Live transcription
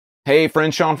Hey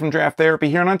friends, Sean from Draft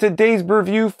Therapy here, and on today's brew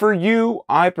review for you,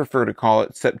 I prefer to call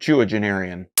it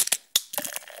septuagenarian.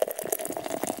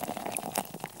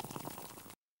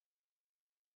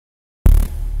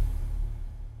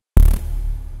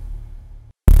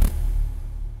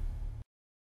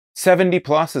 '70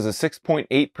 Plus is a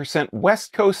 6.8%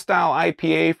 West Coast style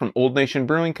IPA from Old Nation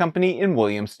Brewing Company in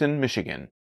Williamston, Michigan.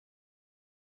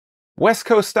 West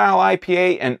Coast style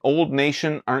IPA and Old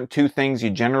Nation aren't two things you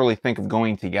generally think of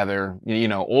going together. You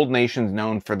know, Old Nation's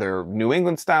known for their New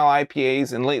England style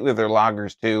IPAs and lately their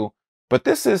lagers too. But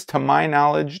this is, to my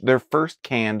knowledge, their first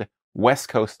canned West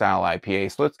Coast style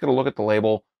IPA. So let's get a look at the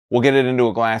label. We'll get it into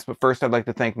a glass, but first I'd like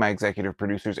to thank my executive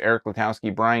producers, Eric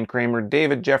Latowski, Brian Kramer,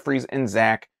 David Jeffries, and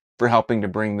Zach for helping to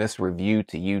bring this review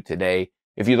to you today.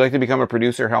 If you'd like to become a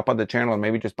producer, help out the channel, or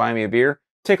maybe just buy me a beer,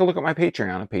 take a look at my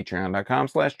Patreon at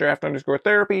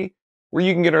patreon.com/draft_therapy, where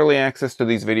you can get early access to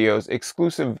these videos,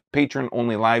 exclusive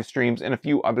patron-only live streams, and a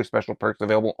few other special perks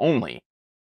available only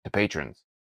to patrons.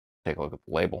 Take a look at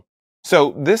the label.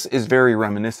 So this is very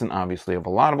reminiscent, obviously, of a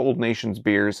lot of Old Nation's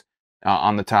beers.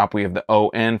 On the top, we have the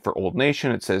ON for Old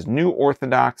Nation. It says New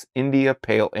Orthodox India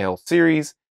Pale Ale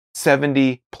Series,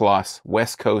 70 Plus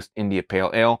West Coast India Pale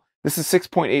Ale. This is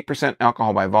 6.8%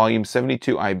 alcohol by volume,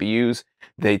 72 IBUs.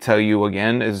 They tell you,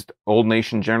 again, as Old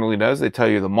Nation generally does, they tell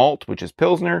you the malt, which is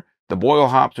Pilsner, the boil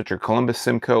hops, which are Columbus,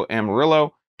 Simcoe,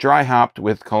 Amarillo, dry hopped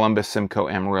with Columbus, Simcoe,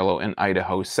 Amarillo, and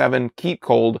Idaho 7, keep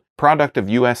cold, product of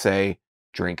USA,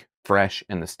 drink fresh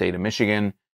in the state of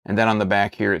Michigan. And then on the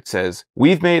back here it says,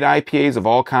 we've made IPAs of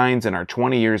all kinds in our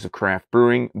 20 years of craft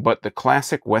brewing, but the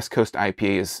classic West Coast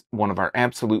IPA is one of our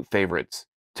absolute favorites.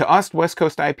 To us, West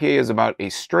Coast IPA is about a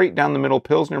straight down the middle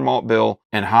Pilsner malt bill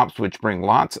and hops which bring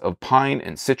lots of pine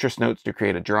and citrus notes to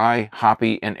create a dry,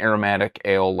 hoppy, and aromatic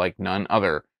ale like none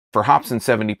other. For hops in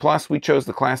 70 Plus, we chose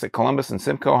the classic Columbus and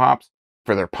Simcoe hops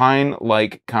for their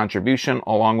pine-like contribution,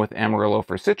 along with Amarillo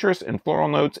for citrus and floral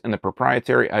notes, and the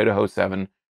proprietary Idaho 7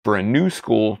 for a new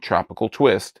school tropical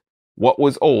twist. What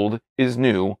was old is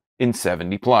new in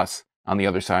 70 Plus. On the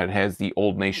other side, it has the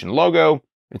Old Nation logo.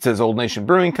 It says Old Nation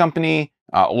Brewing Company,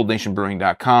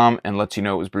 oldnationbrewing.com, and lets you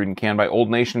know it was brewed and canned by Old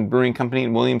Nation Brewing Company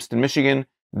in Williamston, Michigan.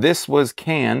 This was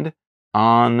packaged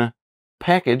on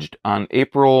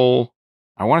April,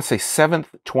 I want to say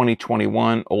 7th,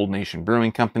 2021, Old Nation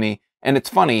Brewing Company. And it's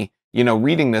funny, you know,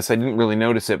 reading this, I didn't really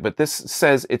notice it, but this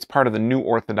says it's part of the New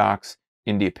Orthodox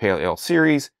India Pale Ale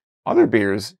series. Other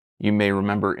beers you may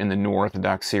remember in the New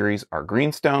Orthodox series are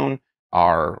Greenstone,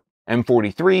 are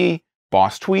M43,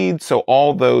 Boss Tweed, so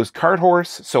all those Cart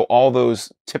Horse, so all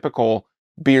those typical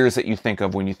beers that you think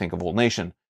of when you think of Old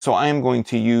Nation. So I am going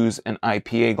to use an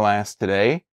IPA glass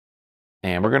today,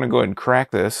 and we're going to go ahead and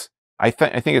crack this. I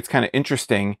think it's kind of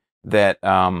interesting that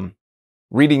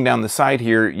reading down the side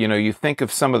here, you know, you think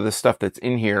of some of the stuff that's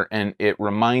in here, and it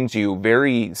reminds you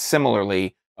very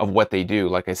similarly of what they do,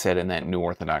 like I said, in that New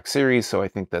Orthodox series, so I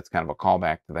think that's kind of a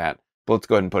callback to that. But let's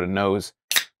go ahead and put a nose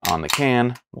on the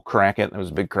can. We'll crack it. That was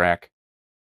a big crack.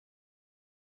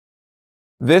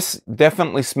 This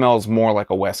definitely smells more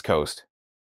like a West Coast.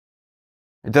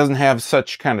 It doesn't have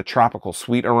such kind of tropical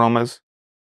sweet aromas.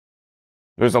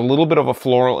 There's a little bit of a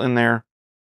floral in there,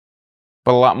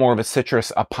 but a lot more of a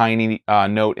citrus, a piney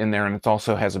note in there, and it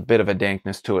also has a bit of a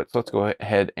dankness to it. So let's go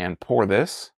ahead and pour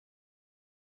this.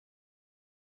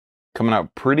 Coming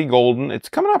out pretty golden. It's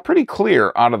coming out pretty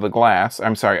clear out of the glass.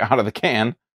 I'm sorry, out of the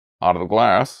can, out of the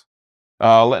glass.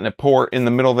 Letting it pour in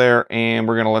the middle there, and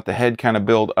we're going to let the head kind of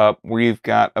build up. We've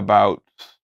got about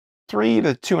 3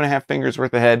 to 2.5 fingers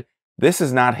worth of head. This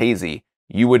is not hazy.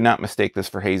 You would not mistake this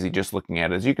for hazy just looking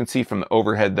at it. As you can see from the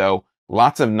overhead, though,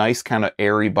 lots of nice kind of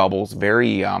airy bubbles,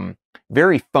 very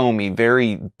foamy,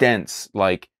 very dense,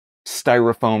 like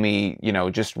styrofoamy, you know,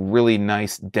 just really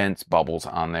nice dense bubbles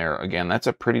on there. Again, that's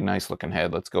a pretty nice looking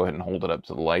head. Let's go ahead and hold it up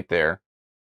to the light there.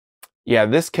 Yeah,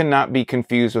 this cannot be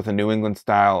confused with a New England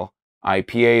style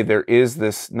IPA. There is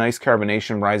this nice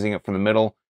carbonation rising up from the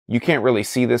middle. You can't really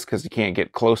see this because you can't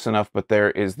get close enough, but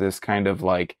there is this kind of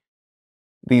like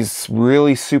these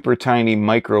really super tiny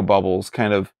micro bubbles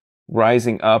kind of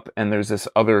rising up, and there's this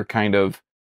other kind of,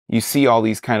 you see all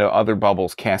these kind of other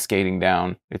bubbles cascading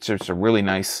down. It's just a really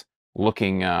nice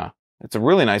looking, it's a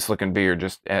really nice looking beer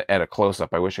just at a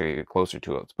close-up. I wish I could get closer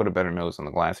to it. Let's put a better nose on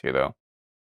the glass here, though.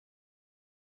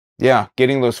 Yeah,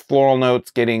 getting those floral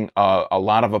notes, getting a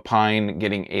lot of a pine,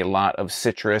 getting a lot of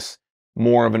citrus,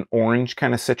 more of an orange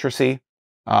kind of citrusy.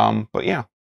 But yeah,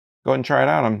 go ahead and try it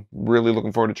out. I'm really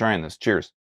looking forward to trying this.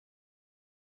 Cheers.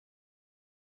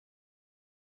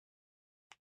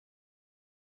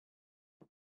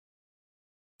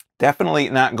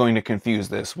 Definitely not going to confuse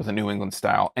this with a New England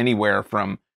style anywhere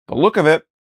from the look of it,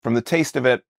 from the taste of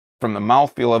it, from the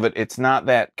mouthfeel of it, it's not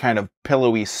that kind of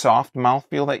pillowy, soft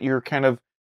mouthfeel that you're kind of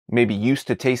maybe used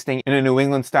to tasting in a New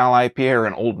England style IPA or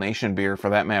an Old Nation beer for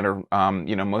that matter.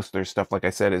 You know, most of their stuff, like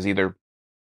I said, is either,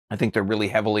 I think they're really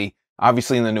heavily,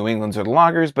 obviously in the New Englands are the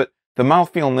lagers, but the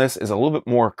mouthfeel in this is a little bit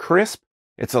more crisp.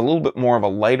 It's a little bit more of a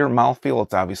lighter mouthfeel.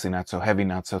 It's obviously not so heavy,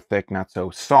 not so thick, not so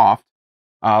soft.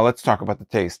 Let's talk about the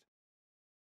taste.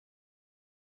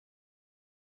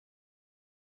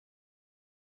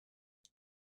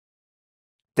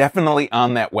 Definitely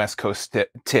on that West Coast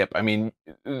tip. I mean,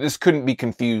 this couldn't be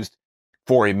confused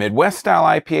for a Midwest style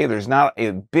IPA. There's not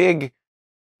a big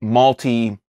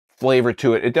malty flavor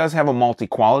to it. It does have a malty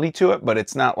quality to it, but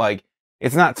it's not like,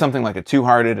 it's not something like a Two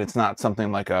Hearted. It's not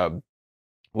something like a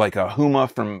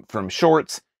Huma from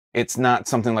Shorts. It's not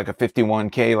something like a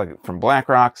 51K like from Black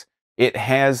Rocks. It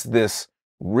has this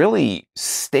really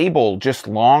stable, just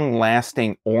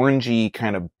long-lasting, orangey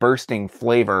kind of bursting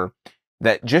flavor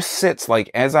that just sits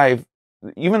like, as I've,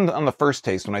 even on the first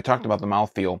taste, when I talked about the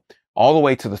mouthfeel, all the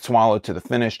way to the swallow, to the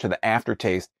finish, to the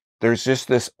aftertaste, there's just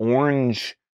this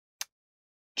orange,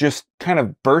 just kind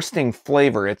of bursting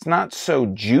flavor. It's not so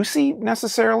juicy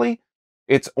necessarily.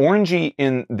 It's orangey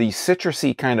in the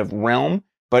citrusy kind of realm,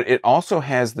 but it also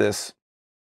has this,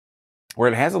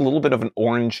 where it has a little bit of an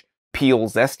orange peel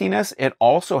zestiness. It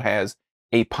also has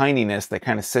a pininess that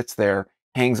kind of sits there,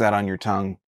 hangs out on your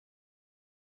tongue.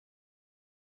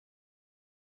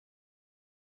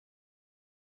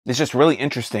 It's just really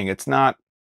interesting. It's not,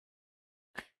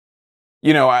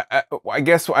 you know, I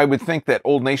guess I would think that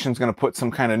Old Nation's going to put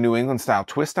some kind of New England style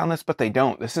twist on this, but they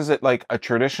don't. This is like a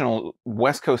traditional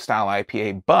West Coast style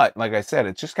IPA, but like I said,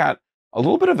 it's just got a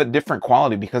little bit of a different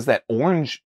quality because that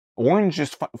orange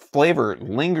just flavor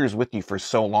lingers with you for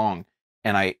so long.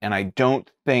 And I don't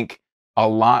think a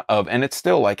lot of, and it's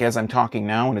still like, as I'm talking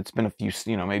now, and it's been a few,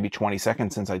 you know, maybe 20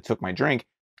 seconds since I took my drink,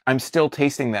 I'm still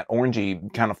tasting that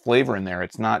orangey kind of flavor in there.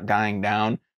 It's not dying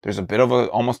down. There's a bit of a,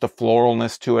 almost a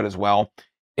floralness to it as well.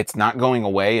 It's not going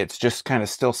away. It's just kind of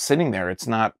still sitting there. It's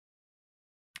not,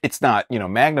 you know,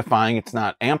 magnifying, it's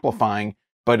not amplifying,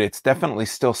 but it's definitely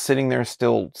still sitting there,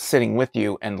 still sitting with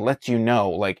you, and lets you know,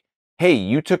 like, hey,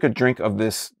 you took a drink of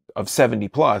this, of 70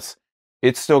 plus,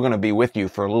 it's still going to be with you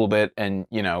for a little bit. And,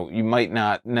 you know, you might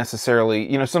not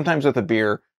necessarily, you know, sometimes with a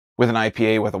beer, with an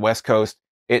IPA, with a West Coast,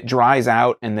 it dries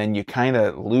out and then you kind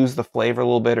of lose the flavor a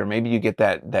little bit, or maybe you get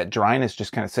that dryness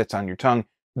just kind of sits on your tongue.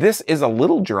 This is a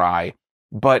little dry,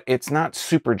 but it's not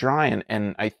super dry.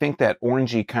 And I think that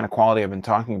orangey kind of quality I've been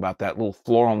talking about, that little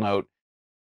floral note,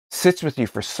 sits with you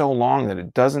for so long that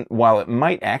it doesn't, while it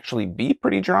might actually be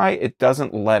pretty dry, it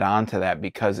doesn't let on to that,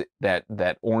 because that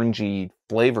orangey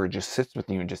flavor just sits with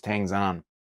you and just hangs on.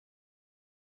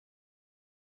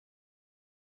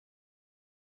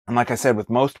 And like I said, with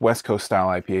most West Coast style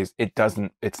IPAs,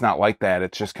 it's not like that.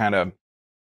 It's just kind of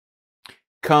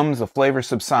comes, the flavor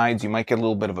subsides. You might get a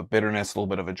little bit of a bitterness, a little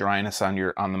bit of a dryness on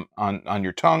your on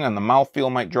your tongue, and the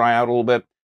mouthfeel might dry out a little bit.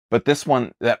 But this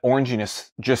one, that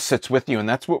oranginess just sits with you, and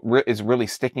that's what is really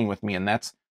sticking with me. And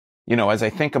that's, you know, as I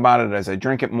think about it, as I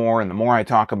drink it more, and the more I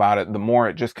talk about it, the more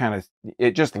it just kind of,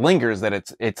 it just lingers, that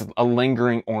it's a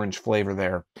lingering orange flavor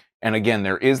there. And again,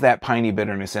 there is that piney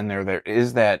bitterness in there. There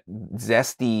is that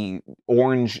zesty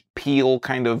orange peel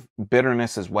kind of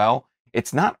bitterness as well.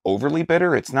 It's not overly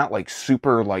bitter. It's not like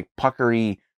super like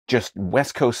puckery, just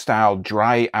West Coast style,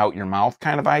 dry out your mouth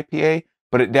kind of IPA,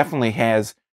 but it definitely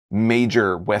has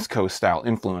major West Coast style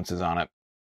influences on it.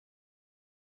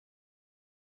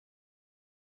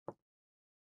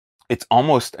 It's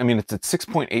almost, I mean, it's at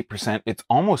 6.8%. It's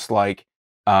almost like,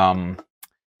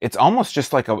 it's almost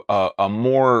just like a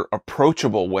more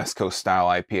approachable West Coast style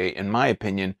IPA, in my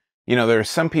opinion. You know, there are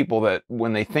some people that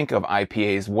when they think of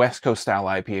IPAs, West Coast style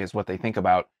IPA is what they think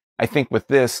about. I think with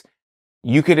this,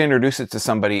 you could introduce it to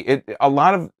somebody. A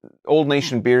lot of Old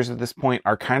Nation beers at this point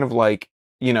are kind of like,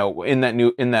 you know, in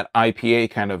that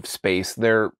IPA kind of space.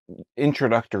 They're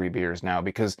introductory beers now,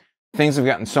 because things have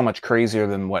gotten so much crazier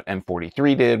than what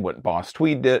M43 did, what Boss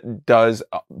Tweed does.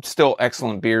 Still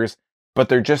excellent beers, but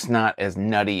they're just not as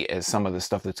nutty as some of the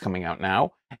stuff that's coming out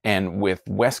now. And with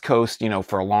West Coast, you know,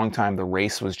 for a long time, the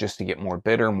race was just to get more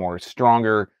bitter, more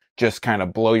stronger, just kind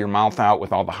of blow your mouth out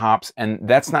with all the hops. And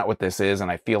that's not what this is.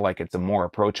 And I feel like it's a more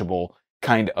approachable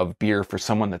kind of beer for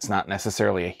someone that's not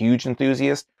necessarily a huge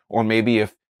enthusiast, or maybe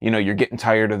if, you know, you're getting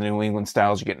tired of the New England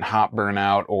styles, you're getting hop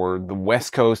burnout, or the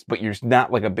West Coast, but you're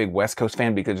not like a big West Coast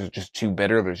fan because it's just too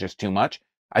bitter, there's just too much.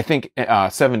 I think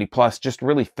 70 plus just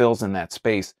really fills in that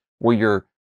space where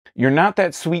you're not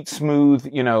that sweet, smooth,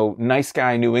 you know, nice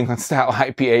guy New England style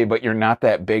IPA, but you're not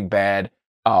that big bad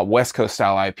West Coast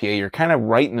style IPA. You're kind of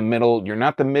right in the middle. You're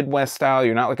not the Midwest style.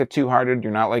 You're not like a two-hearted.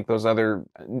 You're not like those other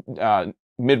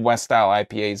Midwest style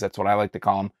IPAs. That's what I like to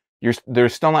call them.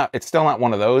 It's still not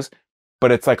one of those,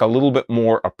 but it's like a little bit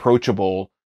more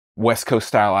approachable West Coast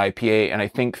style IPA. And I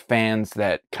think fans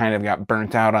that kind of got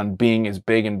burnt out on being as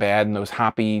big and bad and those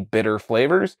hoppy, bitter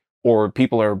flavors, or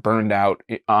people are burned out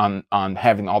on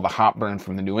having all the hop burn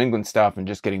from the New England stuff and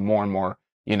just getting more and more,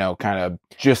 you know, kind of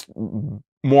just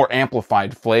more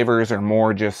amplified flavors, or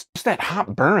more just that hop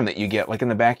burn that you get like in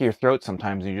the back of your throat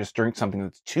sometimes you just drink something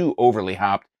that's too overly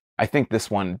hopped. I think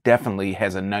this one definitely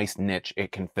has a nice niche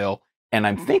it can fill. And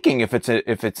I'm thinking if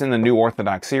it's in the new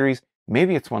Orthodox series,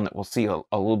 maybe it's one that we'll see a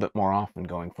little bit more often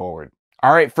going forward.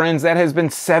 All right, friends, that has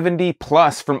been 70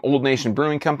 plus from Old Nation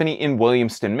Brewing Company in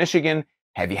Williamston, Michigan.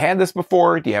 Have you had this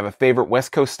before? Do you have a favorite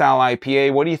West Coast style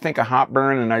IPA? What do you think of hop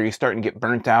burn, and are you starting to get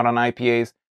burnt out on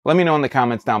IPAs? Let me know in the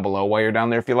comments down below. While you're down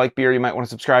there, if you like beer, you might want to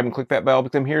subscribe and click that bell,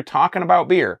 because I'm here talking about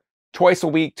beer twice a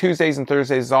week. Tuesdays and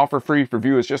Thursdays is all for free for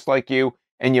viewers just like you,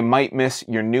 and you might miss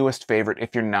your newest favorite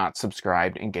if you're not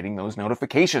subscribed and getting those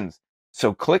notifications.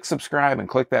 So click subscribe and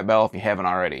click that bell if you haven't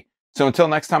already. So until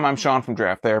next time, I'm Sean from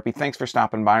Draft Therapy. Thanks for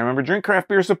stopping by. Remember, drink craft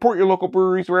beer, support your local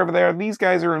breweries wherever they are. These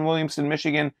guys are in Williamston,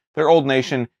 Michigan. They're Old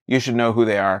Nation. You should know who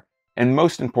they are. And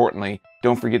most importantly,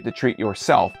 don't forget to treat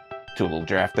yourself to a little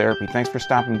draft therapy. Thanks for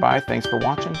stopping by. Thanks for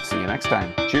watching. See you next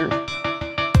time. Cheers.